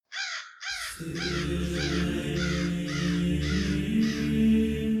Welcome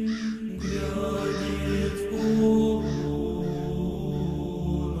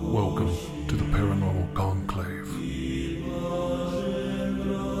to the Paranormal Conclave.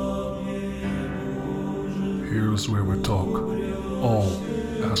 Here's where we talk all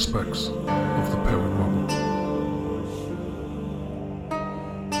aspects of the paranormal.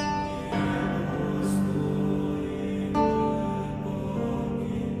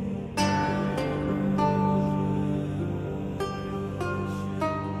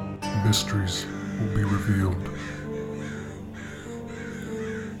 Mysteries will be revealed.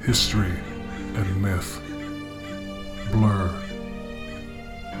 History and myth blur.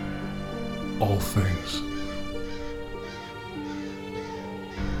 All things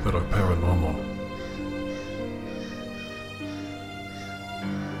that are paranormal.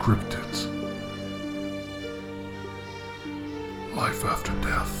 Cryptids. Life after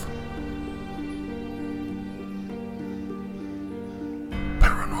death.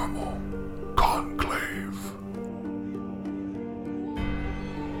 Paranormal Conclave.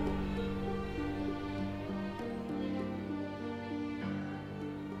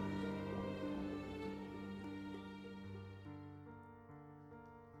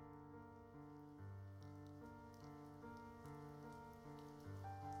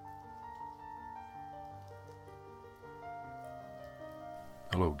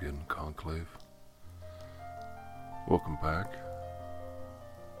 Hello again, Conclave. Welcome back,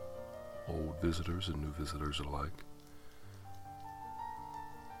 old visitors and new visitors alike.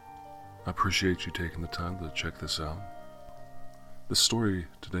 I appreciate you taking the time to check this out. The story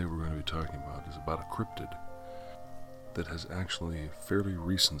today we're going to be talking about is about a cryptid that has actually fairly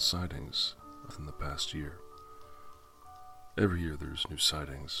recent sightings within the past year. Every year there's new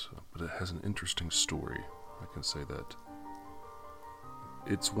sightings, but it has an interesting story. I can say that.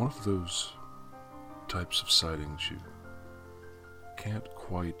 It's one of those types of sightings you can't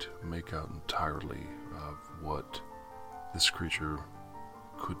quite make out entirely of what this creature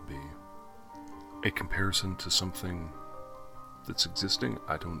could be. A comparison to something that's existing,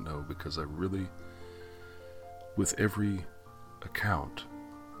 I don't know, because I really, with every account,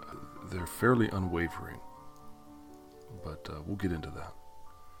 they're fairly unwavering. But we'll get into that.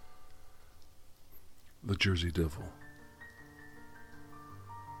 The Jersey Devil.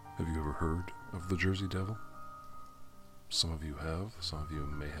 Have you ever heard of the Jersey Devil? Some of you have, some of you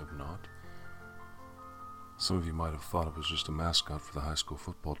may have not. Some of you might have thought it was just a mascot for the high school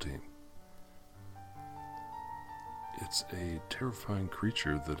football team. It's a terrifying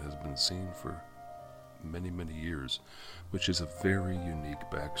creature that has been seen for many, many years, which is a very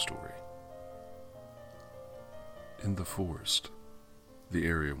unique backstory. In the forest, the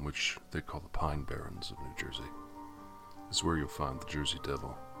area in which they call the Pine Barrens of New Jersey, is where you'll find the Jersey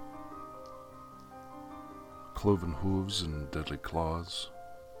Devil. Cloven hooves and deadly claws,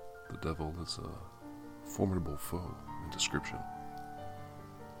 the devil is a formidable foe in description.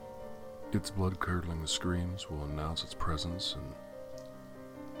 Its blood-curdling screams will announce its presence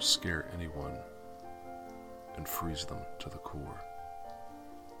and scare anyone and freeze them to the core.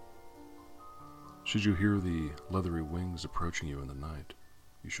 Should you hear the leathery wings approaching you in the night,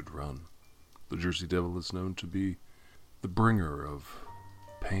 you should run. The Jersey Devil is known to be the bringer of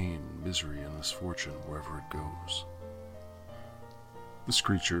pain, misery, and misfortune wherever it goes. This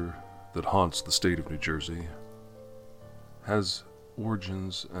creature that haunts the state of New Jersey has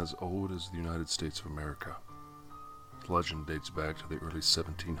origins as old as the United States of America. The legend dates back to the early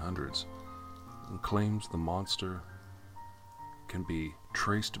 1700s and claims the monster can be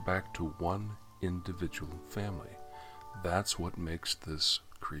traced back to one individual family. That's what makes this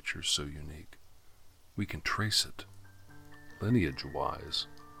creature so unique. We can trace it lineage-wise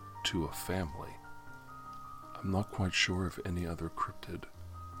to a family. I'm not quite sure if any other cryptid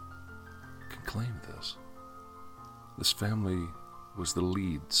can claim this. This family was the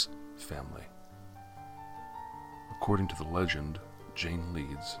Leeds family. According to the legend, Jane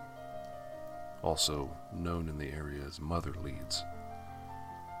Leeds, also known in the area as Mother Leeds,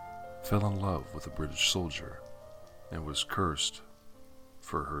 fell in love with a British soldier and was cursed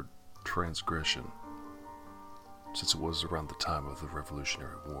for her transgression, since it was around the time of the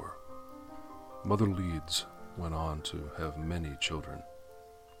Revolutionary War. Mother Leeds went on to have many children,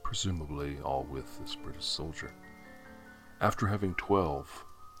 presumably all with this British soldier. After having 12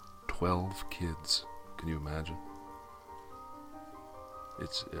 kids, can you imagine?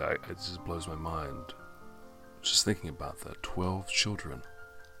 It just blows my mind just thinking about that. 12 children.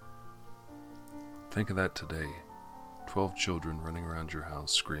 Think of that today. 12 children running around your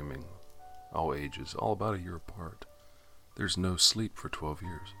house screaming, all ages, all about a year apart. There's no sleep for 12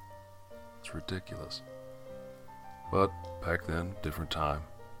 years. It's ridiculous. But back then, different time.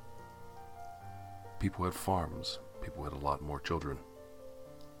 People had farms. People had a lot more children.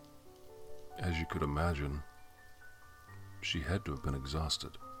 As you could imagine, she had to have been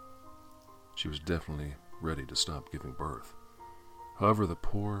exhausted. She was definitely ready to stop giving birth. However, the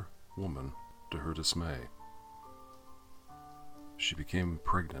poor woman, to her dismay, she became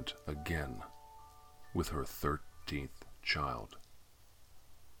pregnant again with her 13th child.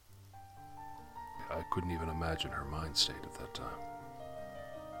 I couldn't even imagine her mind state at that time.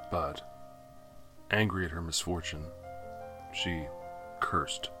 But, angry at her misfortune, she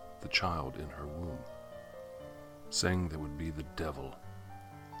cursed the child in her womb, saying that would be the devil.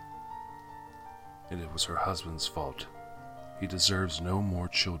 And it was her husband's fault. He deserves no more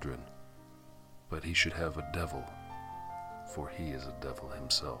children, but he should have a devil, for he is a devil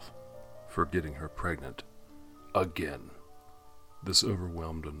himself, for getting her pregnant again. This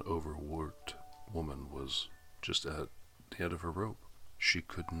overwhelmed and overworked woman was just at the end of her rope. She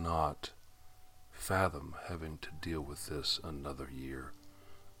could not fathom having to deal with this another year,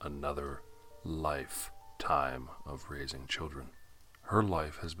 another lifetime of raising children. Her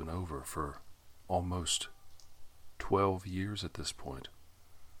life has been over for almost 12 years at this point.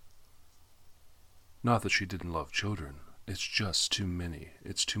 Not that she didn't love children, it's just too many.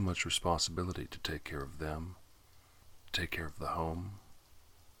 It's too much responsibility to take care of them, take care of the home,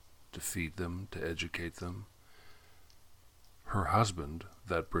 to feed them, to educate them. Her husband,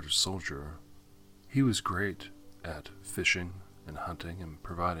 that British soldier, he was great at fishing and hunting and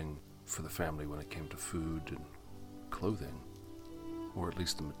providing for the family when it came to food and clothing, or at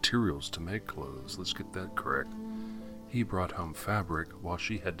least the materials to make clothes. Let's get that correct. He brought home fabric while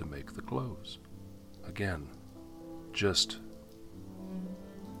she had to make the clothes. Again, just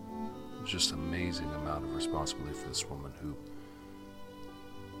amazing amount of responsibility for this woman who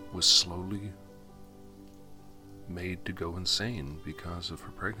was slowly made to go insane because of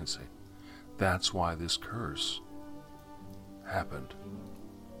her pregnancy. That's why this curse happened.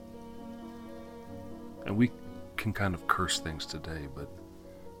 And we can kind of curse things today, but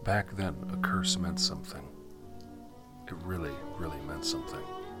back then a curse meant something. It really, really meant something.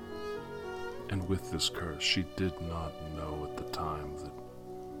 And with this curse, she did not know at the time that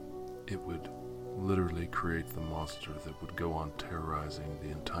it would literally create the monster that would go on terrorizing the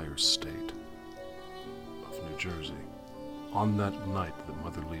entire state of New Jersey. On that night that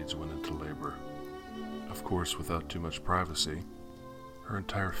Mother Leeds went into labor, of course without too much privacy, her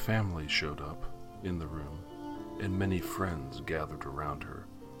entire family showed up in the room, and many friends gathered around her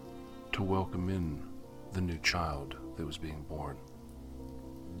to welcome in the new child that was being born.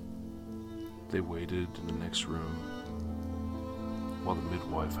 They waited in the next room while the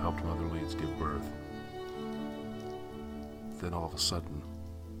midwife helped Mother Leeds give birth. Then all of a sudden,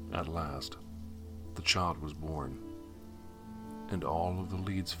 at last, the child was born, and all of the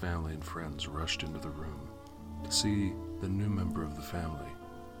Leeds family and friends rushed into the room to see the new member of the family.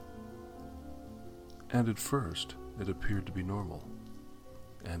 And at first, it appeared to be normal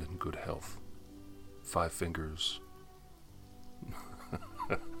and in good health. 5 fingers.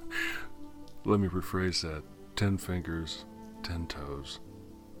 Let me rephrase that. 10 fingers, 10 toes.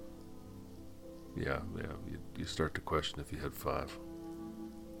 Yeah, you start to question if you had 5.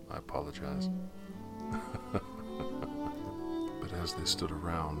 I apologize. But as they stood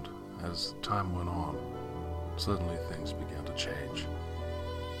around, as time went on, suddenly things began to change.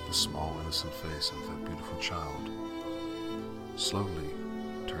 The small, innocent face of that beautiful child slowly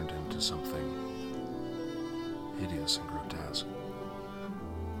turned into something hideous and grotesque,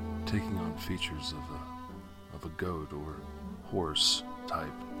 taking on features of a goat or horse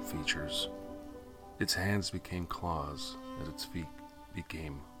type features. Its hands became claws, and its feet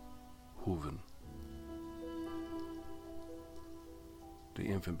became hooven. The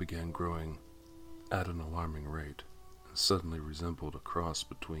infant began growing at an alarming rate, and suddenly resembled a cross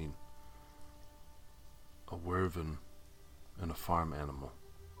between a werven and a farm animal.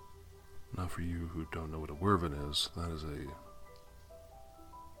 Now for you who don't know what a werven is, that is a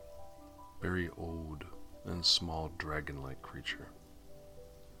very old and small dragon-like creature.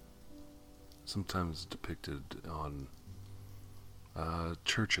 Sometimes depicted on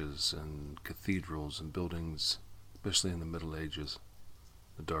churches and cathedrals and buildings, especially in the Middle Ages,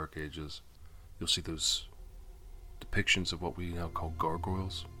 the Dark Ages. You'll see those depictions of what we now call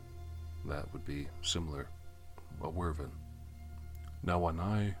gargoyles. That would be similar, a werven. Now when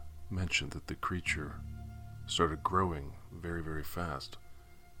I mentioned that the creature started growing very, very fast,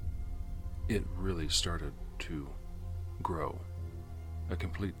 it really started to grow. A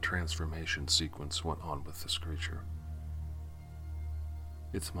complete transformation sequence went on with this creature.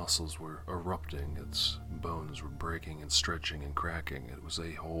 Its muscles were erupting, its bones were breaking and stretching and cracking. It was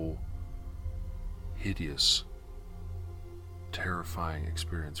a whole hideous, terrifying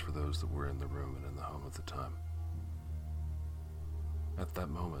experience for those that were in the room and in the home at the time. At that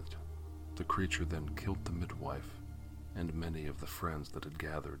moment, the creature then killed the midwife and many of the friends that had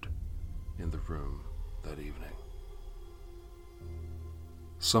gathered in the room that evening.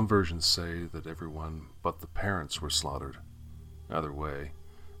 Some versions say that everyone but the parents were slaughtered. Either way,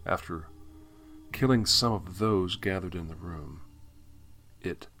 after killing some of those gathered in the room,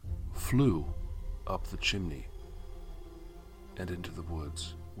 it flew up the chimney and into the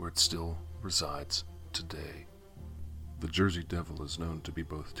woods, where it still resides today. The Jersey Devil is known to be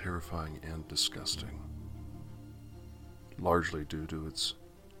both terrifying and disgusting, largely due to its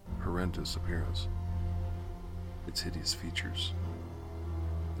horrendous appearance, its hideous features.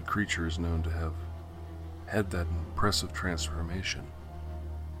 The creature is known to have had that impressive transformation,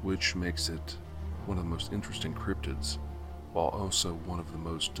 which makes it one of the most interesting cryptids, while also one of the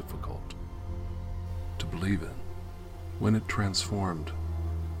most difficult to believe in. When it transformed,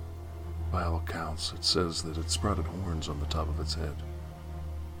 by all accounts, it says that it sprouted horns on the top of its head.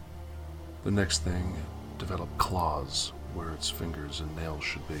 The next thing, it developed claws where its fingers and nails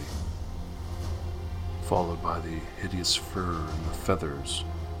should be, followed by the hideous fur and the feathers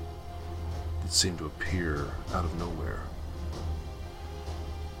that seemed to appear out of nowhere.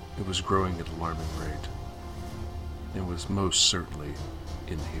 It was growing at an alarming rate, and was most certainly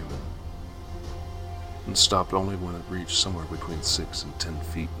inhuman, and stopped only when it reached somewhere between 6 and 10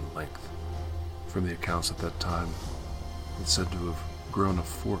 feet in length. From the accounts at that time, it's said to have grown a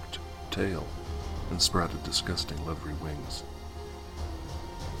forked tail and sprouted disgusting leathery wings.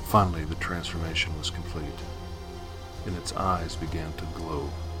 Finally, the transformation was complete, and its eyes began to glow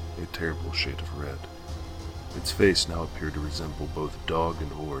a terrible shade of red. Its face now appeared to resemble both dog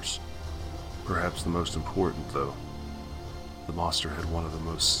and horse. Perhaps the most important, though, the monster had one of the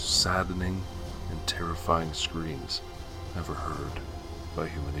most saddening and terrifying screams ever heard by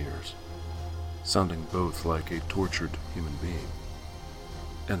human ears, sounding both like a tortured human being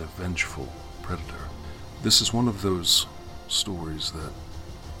and a vengeful predator. This is one of those stories that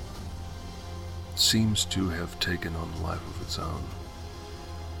seems to have taken on a life of its own.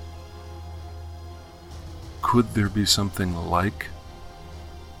 Could there be something like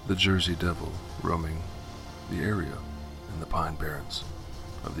the Jersey Devil roaming the area in the Pine Barrens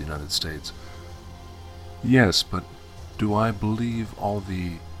of the United States? Yes, but do I believe all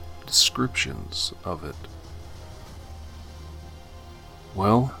the descriptions of it?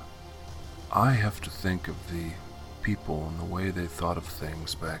 Well, I have to think of the people and the way they thought of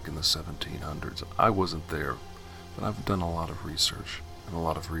things back in the 1700s. I wasn't there, but I've done a lot of research and a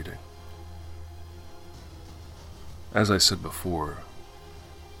lot of reading. As I said before,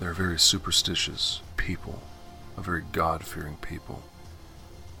 they're very superstitious people, a very God-fearing people.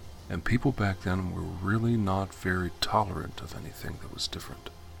 And people back then were really not very tolerant of anything that was different,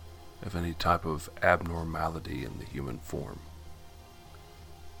 of any type of abnormality in the human form.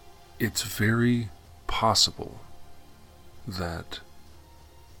 It's very possible that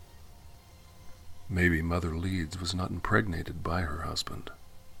maybe Mother Leeds was not impregnated by her husband,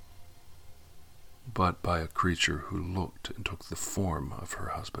 but by a creature who looked and took the form of her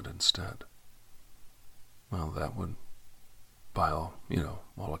husband instead. Well, that would, by all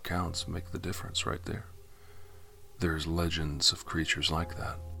accounts, make the difference right there. There's legends of creatures like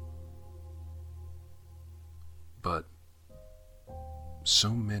that. But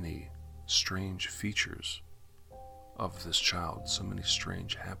so many strange features of this child, so many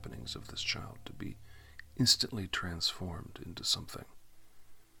strange happenings of this child to be instantly transformed into something.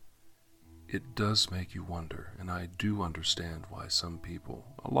 It does make you wonder, and I do understand why some people,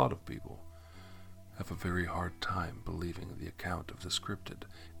 a lot of people, have a very hard time believing the account of this cryptid,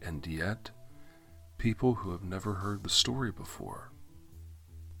 and yet, people who have never heard the story before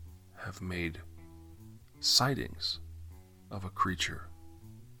have made sightings of a creature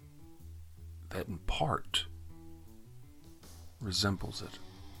that in part resembles it,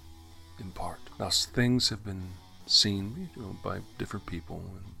 in part. Now, things have been seen, by different people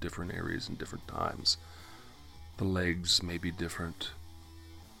in different areas and different times. The legs may be different.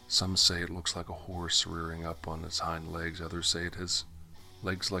 Some say it looks like a horse rearing up on its hind legs. Others say it has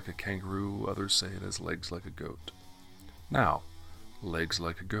legs like a kangaroo. Others say it has legs like a goat. Now, legs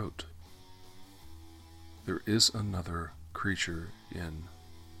like a goat. There is another creature in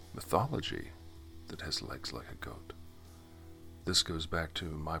mythology that has legs like a goat. This goes back to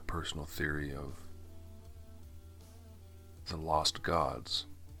my personal theory of the lost gods.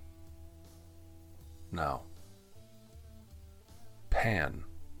 Now, Pan,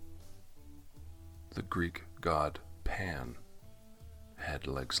 the Greek god Pan, had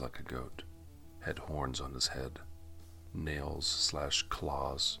legs like a goat, had horns on his head,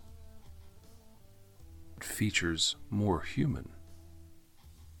 nails/claws, features more human,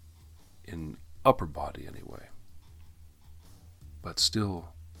 in upper body anyway, but still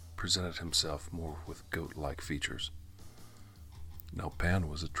presented himself more with goat-like features. Now Pan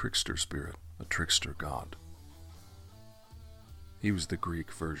was a trickster spirit, a trickster god. He was the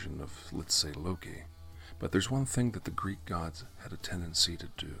Greek version of, let's say, Loki, but there's one thing that the Greek gods had a tendency to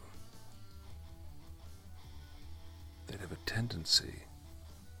do. They'd have a tendency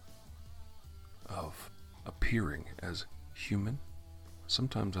of appearing as human,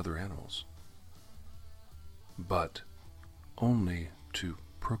 sometimes other animals, but only to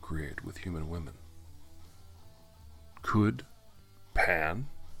procreate with human women. Could Pan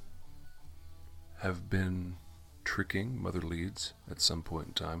have been tricking Mother Leeds at some point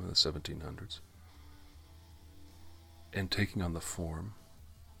in time in the 1700s and taking on the form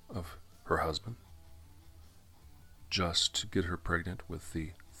of her husband just to get her pregnant with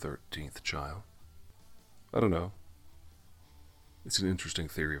the 13th child? I don't know. It's an interesting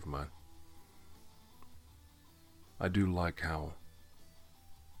theory of mine. I do like how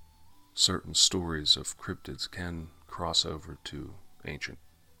certain stories of cryptids can cross over to ancient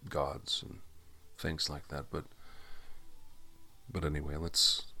gods and things like that, but anyway,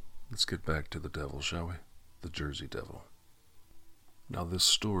 let's get back to the devil, shall we? The Jersey Devil. Now, this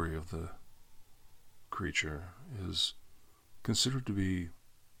story of the creature is considered to be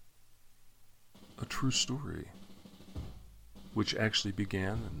a true story, which actually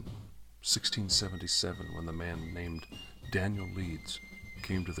began in 1677 when the man named Daniel Leeds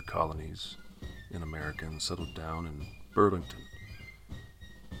came to the colonies in America and settled down in Burlington,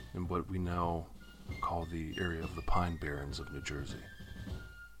 in what we now call the area of the Pine Barrens of New Jersey.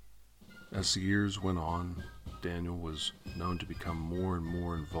 As the years went on, Daniel was known to become more and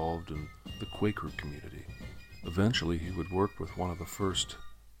more involved in the Quaker community. Eventually, he would work with one of the first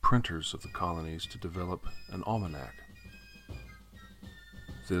printers of the colonies to develop an almanac.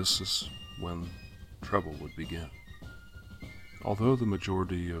 This is when trouble would begin. Although the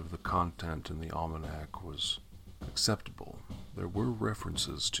majority of the content in the almanac was acceptable, there were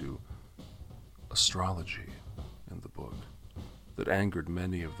references to astrology in the book that angered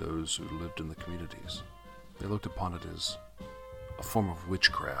many of those who lived in the communities. They looked upon it as a form of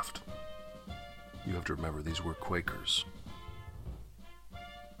witchcraft. You have to remember, these were Quakers.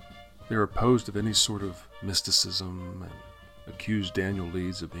 They were opposed of any sort of mysticism and accused Daniel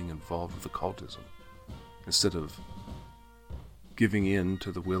Leeds of being involved with occultism. Instead of giving in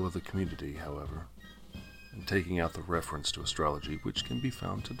to the will of the community, however, and taking out the reference to astrology, which can be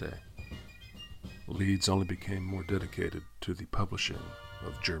found today, Leeds only became more dedicated to the publishing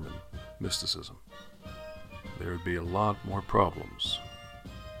of German mysticism. There would be a lot more problems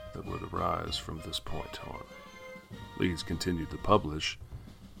that would arise from this point on. Leeds continued to publish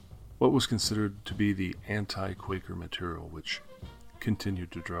what was considered to be the anti-Quaker material, which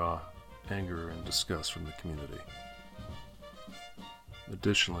continued to draw anger and disgust from the community.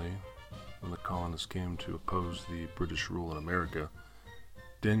 Additionally, when the colonists came to oppose the British rule in America,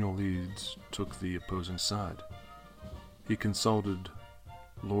 Daniel Leeds took the opposing side. He consulted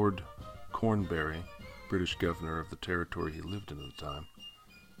Lord Cornbury, British governor of the territory he lived in at the time,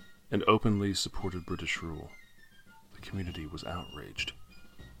 and openly supported British rule. The community was outraged,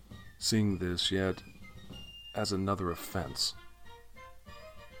 seeing this yet as another offense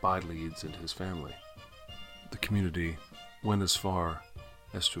by Leeds and his family. The community went as far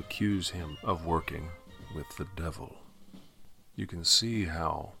as to accuse him of working with the devil. You can see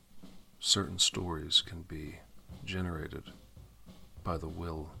how certain stories can be generated by the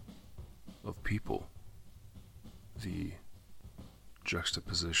will of people. The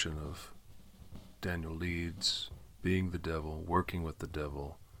juxtaposition of Daniel Leeds being the devil, working with the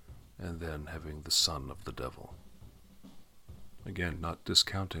devil, and then having the son of the devil. Again, not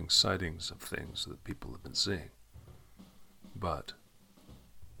discounting sightings of things that people have been seeing, but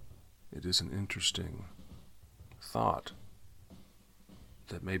it is an interesting thought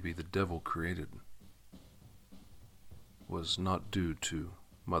that maybe the devil created was not due to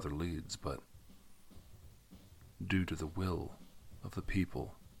Mother Leeds, but due to the will of the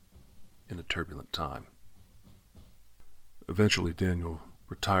people in a turbulent time. Eventually, Daniel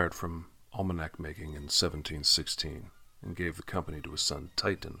retired from almanac making in 1716 and gave the company to his son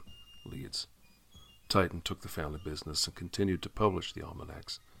Titan Leeds. Titan took the family business and continued to publish the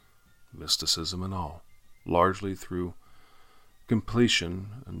almanacs, mysticism and all, largely through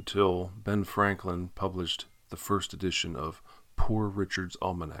completion until Ben Franklin published the first edition of Poor Richard's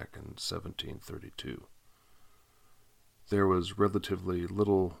Almanac in 1732. There was relatively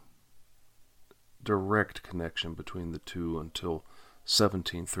little direct connection between the two until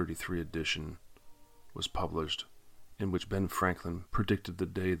 1733 edition was published, in which Ben Franklin predicted the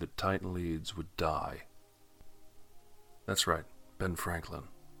day that Titan Leeds would die. That's right, Ben Franklin.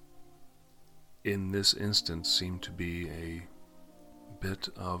 In this instance seemed to be a bit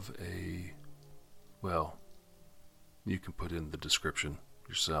of a, well, you can put in the description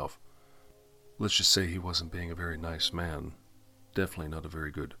yourself. Let's just say he wasn't being a very nice man, definitely not a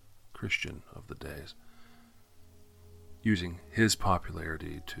very good Christian of the days, using his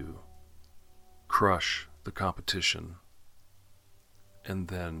popularity to crush the competition, and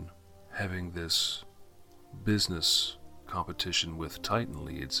then having this business competition with Titan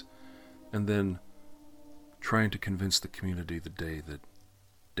Leeds, and then trying to convince the community the day that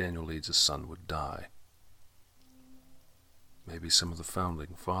Daniel Leeds' son would die. Maybe some of the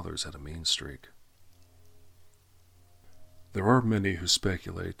founding fathers had a mean streak. There are many who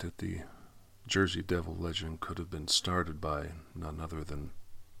speculate that the Jersey Devil legend could have been started by none other than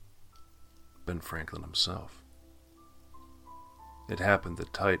Ben Franklin himself. It happened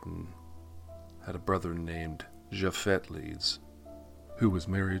that Titan had a brother named Japhet Leeds, who was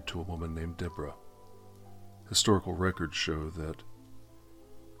married to a woman named Deborah. Historical records show that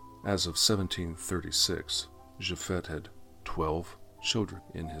as of 1736, Japhet had 12 children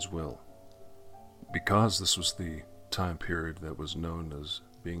in his will. Because this was the time period that was known as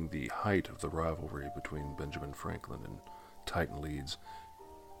being the height of the rivalry between Benjamin Franklin and Titan Leeds,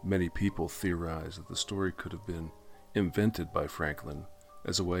 many people theorize that the story could have been invented by Franklin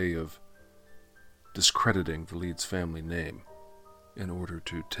as a way of discrediting the Leeds family name in order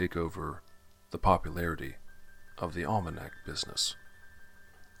to take over the popularity of the almanac business.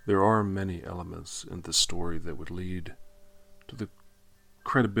 There are many elements in this story that would lead to the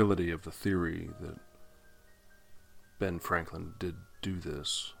credibility of the theory that Ben Franklin did do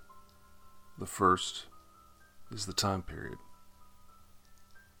this. The first is the time period.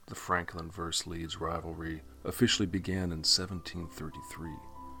 The Franklin vs. Leeds rivalry officially began in 1733.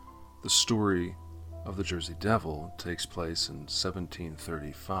 The story of the Jersey Devil takes place in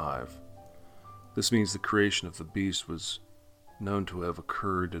 1735. This means the creation of the beast was known to have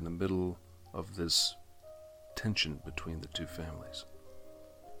occurred in the middle of this tension between the two families.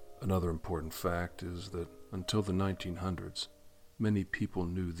 Another important fact is that until the 1900s, many people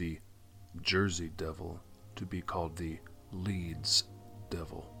knew the Jersey Devil to be called the Leeds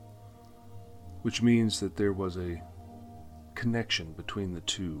Devil, which means that there was a connection between the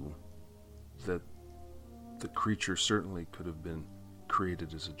two, that the creature certainly could have been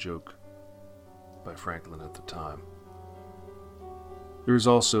created as a joke by Franklin at the time. There is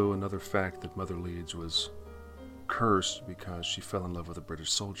also another fact that Mother Leeds was cursed because she fell in love with a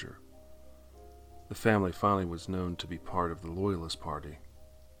British soldier. The family finally was known to be part of the Loyalist Party,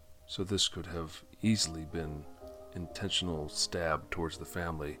 so this could have easily been intentional stab towards the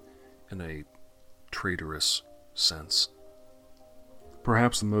family in a traitorous sense.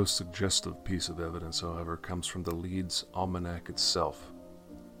 Perhaps the most suggestive piece of evidence, however, comes from the Leeds Almanac itself.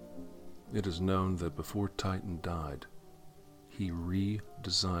 It is known that before Titan died, he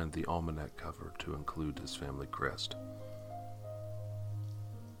redesigned the almanac cover to include his family crest.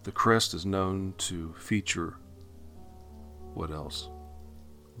 The crest is known to feature, what else?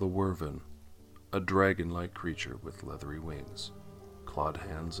 The Werven, a dragon-like creature with leathery wings, clawed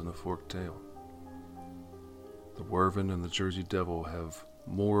hands, and a forked tail. The Werven and the Jersey Devil have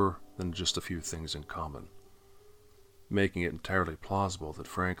more than just a few things in common, making it entirely plausible that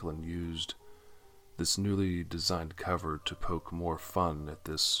Franklin used this newly designed cover to poke more fun at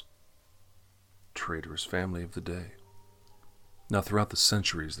this traitorous family of the day. Now, throughout the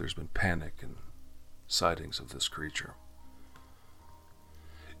centuries, there's been panic and sightings of this creature.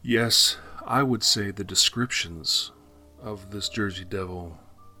 Yes, I would say the descriptions of this Jersey Devil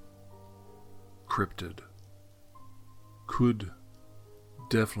cryptid could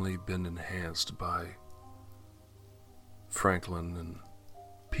definitely been enhanced by Franklin and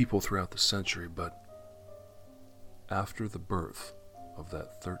people throughout the century, but after the birth of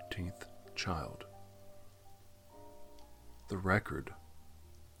that 13th child, the record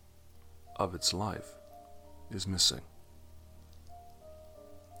of its life is missing.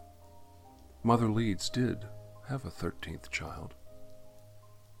 Mother Leeds did have a 13th child,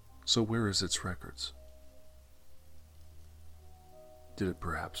 so where is its records? Did it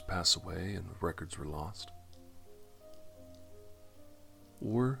perhaps pass away and the records were lost?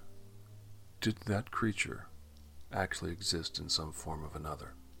 Or did that creature actually exist in some form of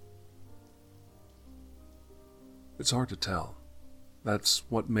another? It's hard to tell, That's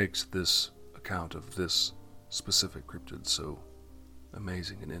what makes this account of this specific cryptid so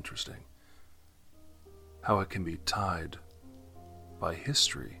amazing and interesting. How it can be tied by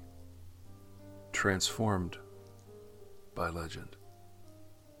history, transformed by legend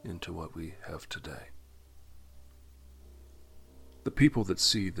into what we have today. The people that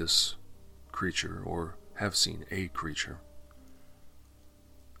see this creature, or have seen a creature,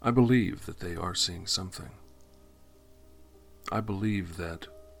 I believe that they are seeing something. I believe that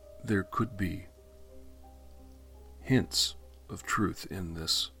there could be hints of truth in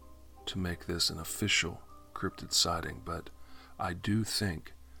this to make this an official cryptid sighting, but I do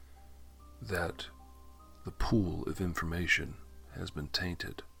think that the pool of information has been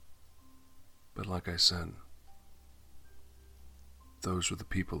tainted. But like I said, those were the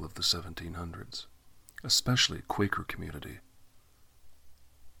people of the 1700s, especially Quaker community.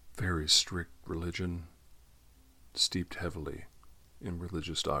 Very strict religion, steeped heavily in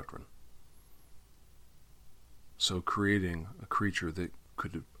religious doctrine. So creating a creature that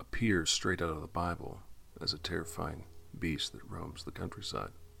could appear straight out of the Bible as a terrifying beast that roams the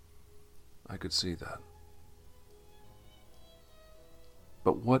countryside, I could see that.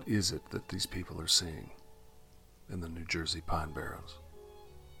 But what is it that these people are seeing in the New Jersey Pine Barrens?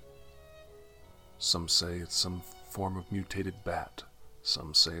 Some say it's some form of mutated bat.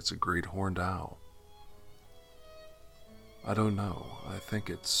 Some say it's a great horned owl. I don't know. I think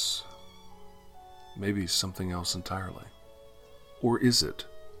it's maybe something else entirely. Or is it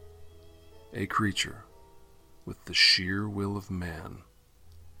a creature with the sheer will of man?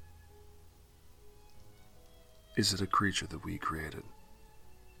 Is it a creature that we created,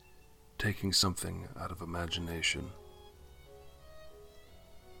 taking something out of imagination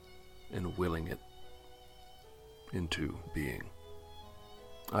and willing it into being?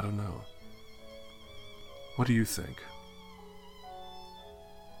 I don't know. What do you think?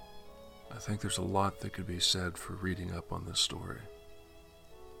 I think there's a lot that could be said for reading up on this story.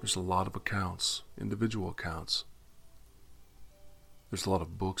 There's a lot of accounts, individual accounts. There's a lot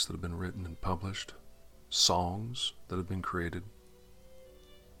of books that have been written and published, songs that have been created,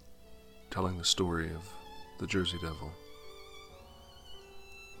 telling the story of the Jersey Devil.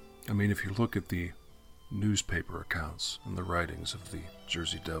 I mean, if you look at the newspaper accounts and the writings of the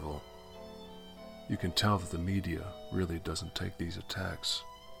Jersey Devil, you can tell that the media really doesn't take these attacks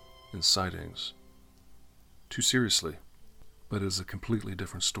and sightings too seriously, but it is a completely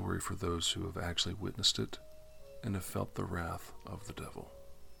different story for those who have actually witnessed it and have felt the wrath of the devil,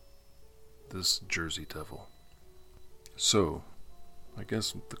 this Jersey Devil. So, I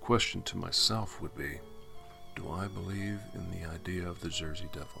guess the question to myself would be, do I believe in the idea of the Jersey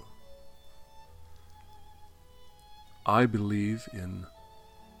Devil? I believe in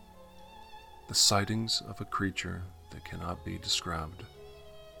the sightings of a creature that cannot be described.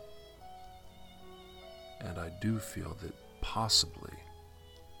 And I do feel that possibly,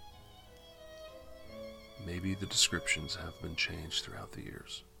 maybe the descriptions have been changed throughout the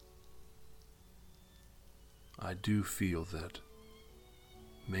years. I do feel that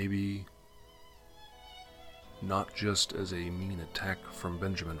maybe not just as a mean attack from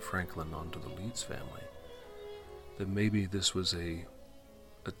Benjamin Franklin onto the Leeds family, that maybe this was a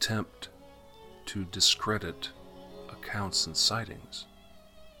attempt to discredit accounts and sightings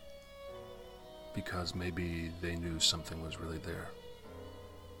because maybe they knew something was really there.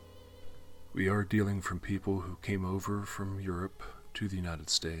 We are dealing from people who came over from Europe to the United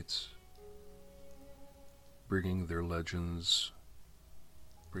States, bringing their legends,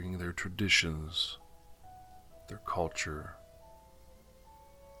 bringing their traditions, their culture,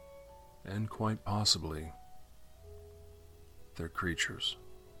 and quite possibly their creatures.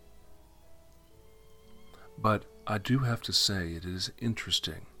 But I do have to say it is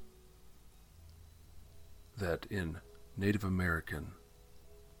interesting that in Native American,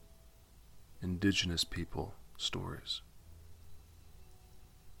 indigenous people stories,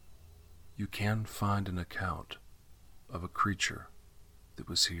 you can find an account of a creature that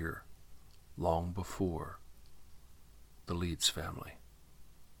was here long before the Leeds family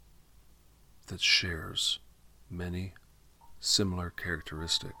that shares many similar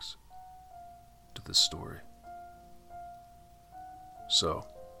characteristics to this story. So,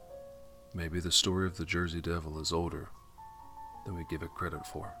 maybe the story of the Jersey Devil is older than we give it credit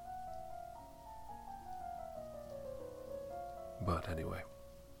for. But anyway,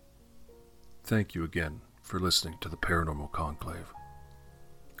 thank you again for listening to the Paranormal Conclave.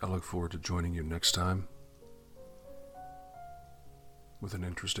 I look forward to joining you next time with an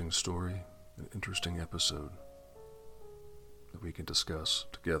interesting story, an interesting episode that we can discuss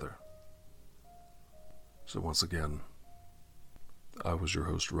together. So once again, I was your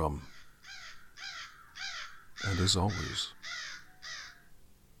host, Rum. And as always,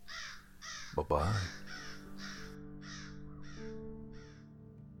 bye-bye.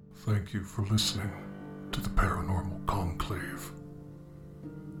 Thank you for listening to the Paranormal Conclave.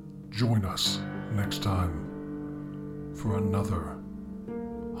 Join us next time for another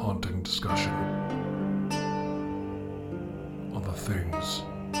haunting discussion on the things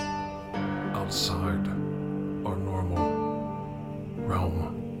outside our normal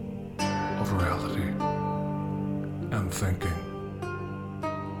realm of reality and thinking.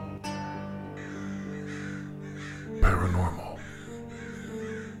 Paranormal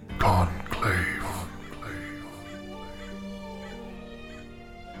Con.